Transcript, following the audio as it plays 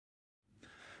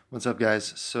What's up,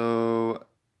 guys? So,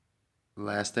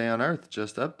 Last Day on Earth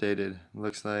just updated.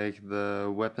 Looks like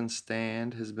the weapon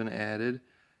stand has been added,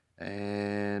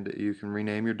 and you can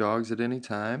rename your dogs at any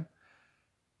time.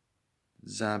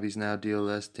 Zombies now deal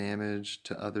less damage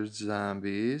to other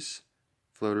zombies.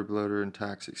 Floater, bloater, and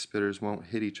toxic spitters won't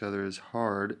hit each other as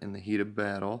hard in the heat of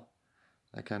battle.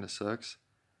 That kind of sucks.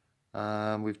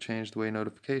 We've changed the way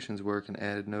notifications work and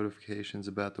added notifications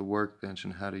about the workbench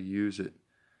and how to use it.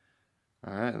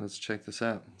 Alright, let's check this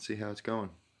out and see how it's going.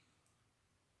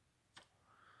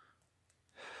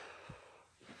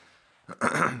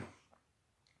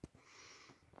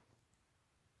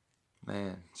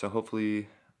 Man, so hopefully,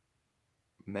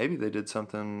 maybe they did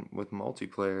something with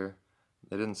multiplayer.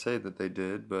 They didn't say that they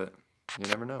did, but you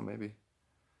never know, maybe.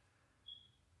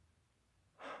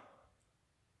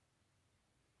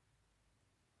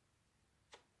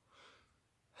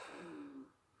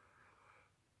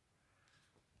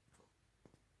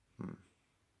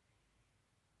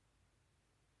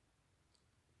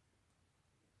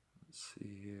 Let's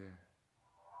see here.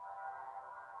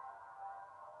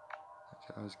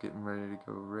 Okay, I was getting ready to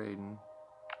go raiding,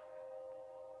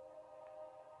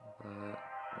 but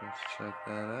let's check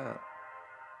that out.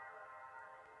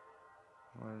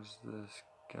 Where's this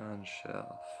gun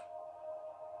shelf?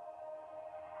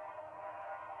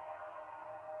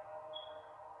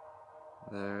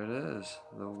 There it is,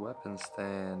 the weapon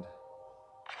stand.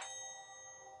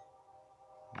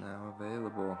 Now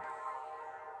available.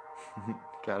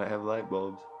 Gotta have light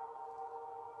bulbs.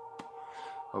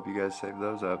 Hope you guys saved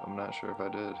those up. I'm not sure if I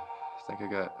did. I think I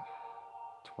got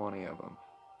 20 of them.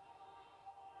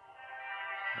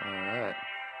 Alright.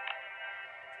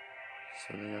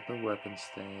 So they got the weapon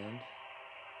stand.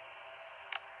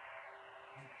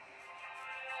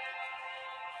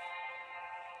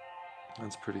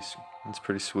 That's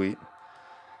pretty sweet.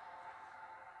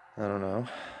 I don't know.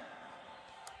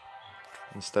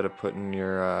 Instead of putting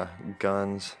your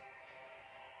guns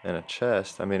in a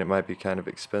chest, I mean, it might be kind of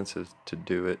expensive to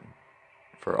do it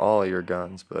for all your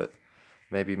guns, but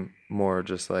maybe more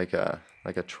just like a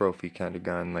trophy kind of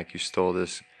gun, like you stole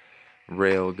this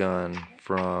rail gun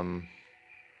from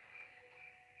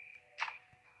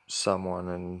someone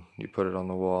and you put it on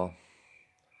the wall.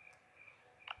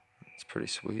 It's pretty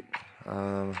sweet.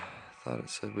 I thought it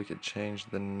said we could change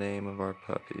the name of our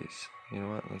puppies. You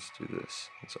know what? Let's do this.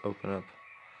 Let's open up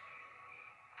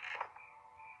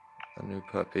a new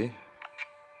puppy.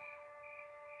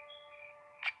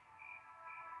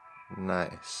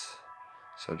 Nice.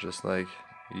 So just like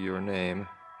your name,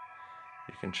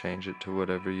 you can change it to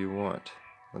whatever you want.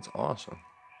 That's awesome.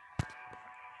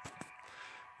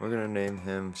 We're gonna name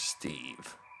him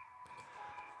Steve.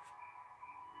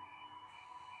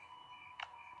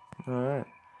 Alright.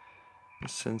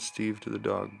 Let's send Steve to the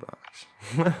dog box.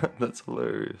 That's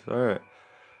hilarious. Alright.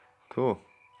 Cool.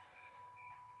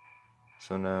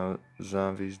 So now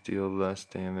zombies deal less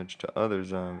damage to other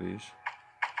zombies.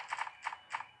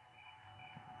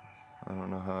 I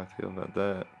don't know how I feel about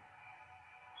that.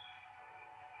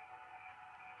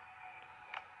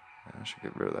 I should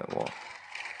get rid of that wall.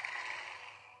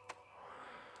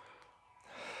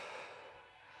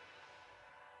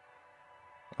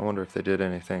 I wonder if they did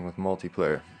anything with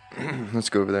multiplayer. Let's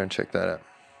go over there and check that out.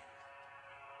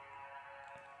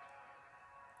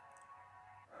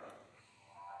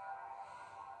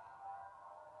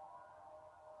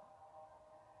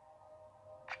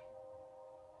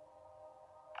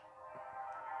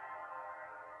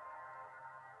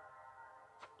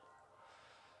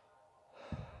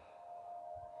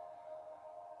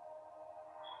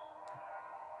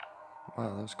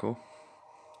 Wow, that was cool.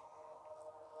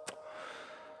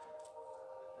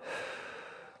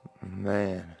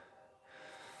 Man.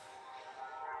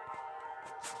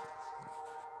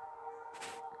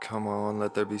 Come on,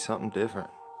 let there be something different.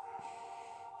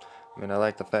 I mean, I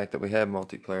like the fact that we have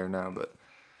multiplayer now, but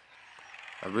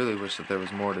I really wish that there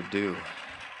was more to do.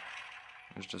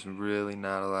 There's just really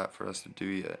not a lot for us to do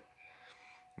yet.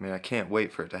 I mean, I can't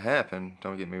wait for it to happen,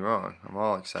 don't get me wrong. I'm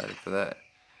all excited for that.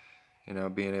 You know,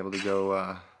 being able to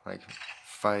go, like,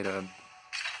 fight a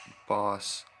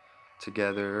boss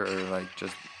together, or, like,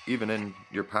 just even in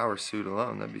your power suit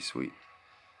alone, that'd be sweet.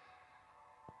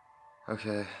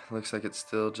 Okay, looks like it's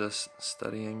still just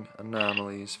studying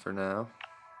anomalies for now.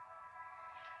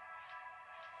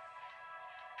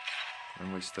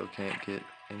 And we still can't get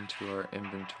into our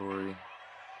inventory.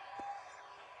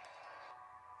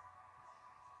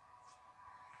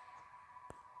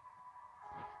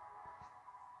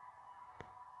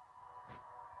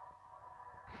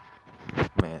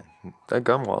 Man, that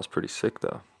gun wall is pretty sick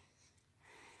though.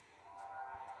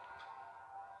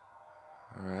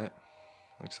 Alright,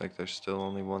 Looks like there's still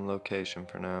only one location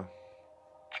for now.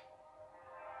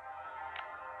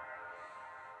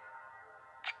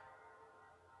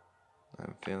 I have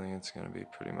a feeling it's going to be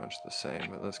pretty much the same,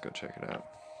 but let's go check it out.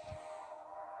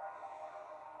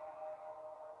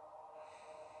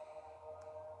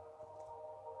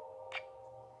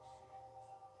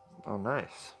 Oh,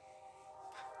 nice.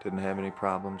 Didn't have any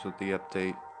problems with the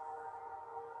update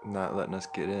not letting us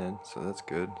get in, so that's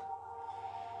good.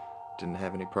 Didn't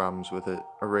have any problems with it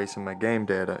erasing my game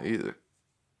data either,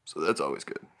 so that's always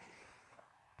good.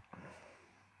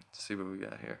 Let's see what we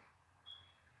got here.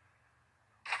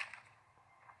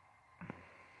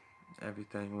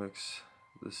 Everything looks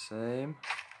the same.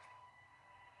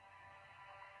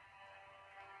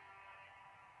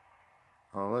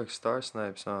 Oh look, Star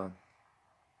Snipe's on.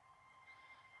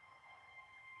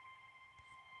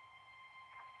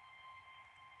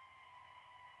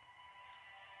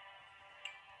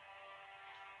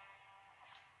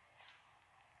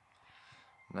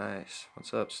 Nice.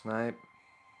 What's up, Snipe?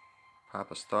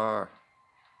 Pop a star.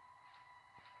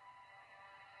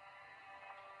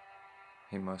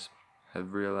 He must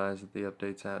have realized that the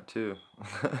update's out too.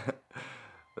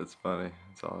 That's funny.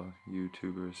 It's all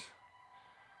YouTubers.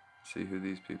 See who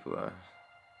these people are.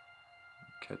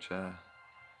 Catch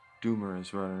Doomer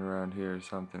is running around here or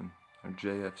something. Or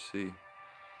JFC.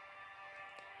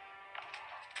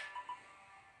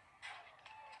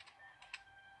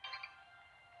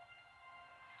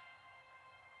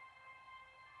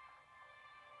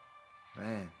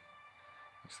 Man,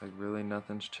 looks like really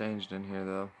nothing's changed in here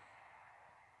though.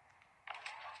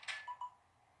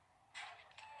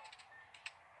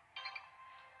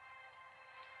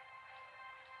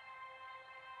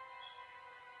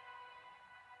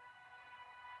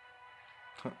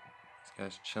 This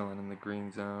guy's chilling in the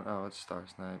green zone. Oh, it's Star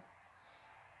Snipe.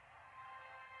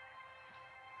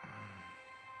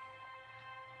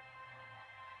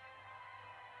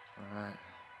 Alright,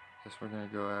 guess we're gonna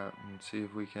go out and see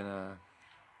if we can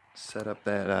set up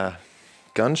that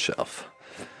gun shelf.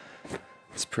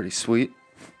 It's pretty sweet.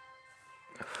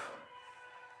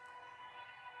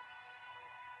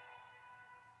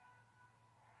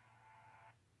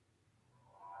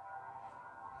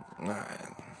 Alright.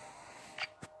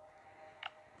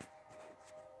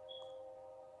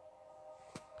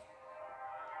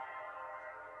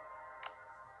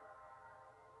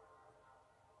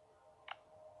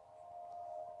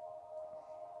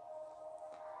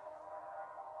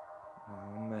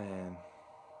 Oh man.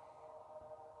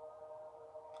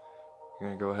 I'm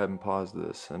gonna go ahead and pause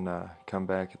this and come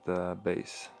back at the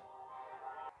base.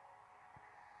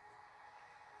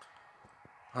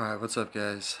 Alright, what's up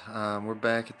guys? We're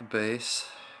back at the base.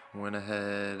 Went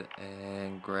ahead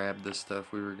and grabbed the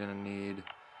stuff we were gonna need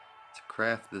to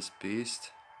craft this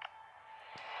beast.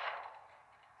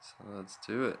 So let's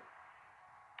do it.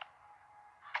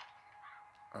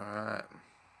 Alright.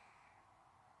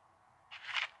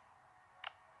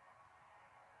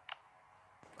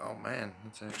 Oh man,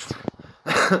 that's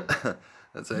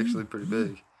actually pretty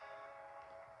big.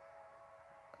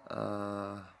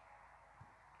 Well,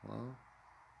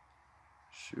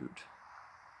 shoot.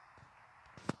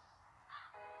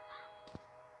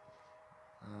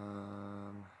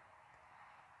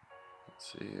 Let's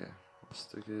see here. We'll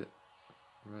stick it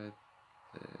right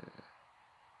there.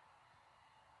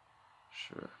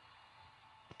 Sure.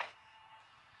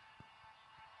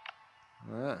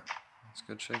 Alright, let's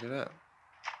go check it out.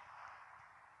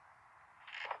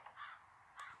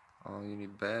 Oh, you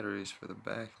need batteries for the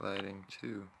backlighting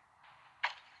too.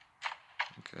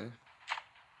 Okay.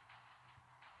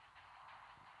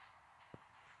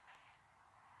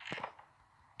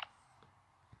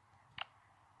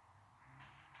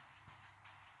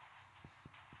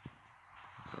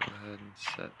 Go ahead and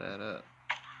set that up.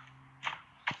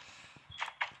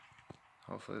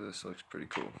 Hopefully this looks pretty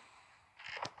cool.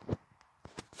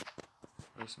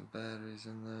 Put some batteries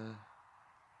in there.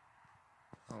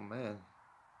 Oh man.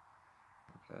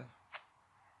 Okay.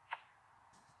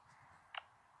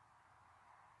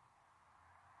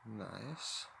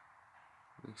 Nice.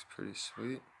 Looks pretty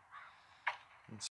sweet.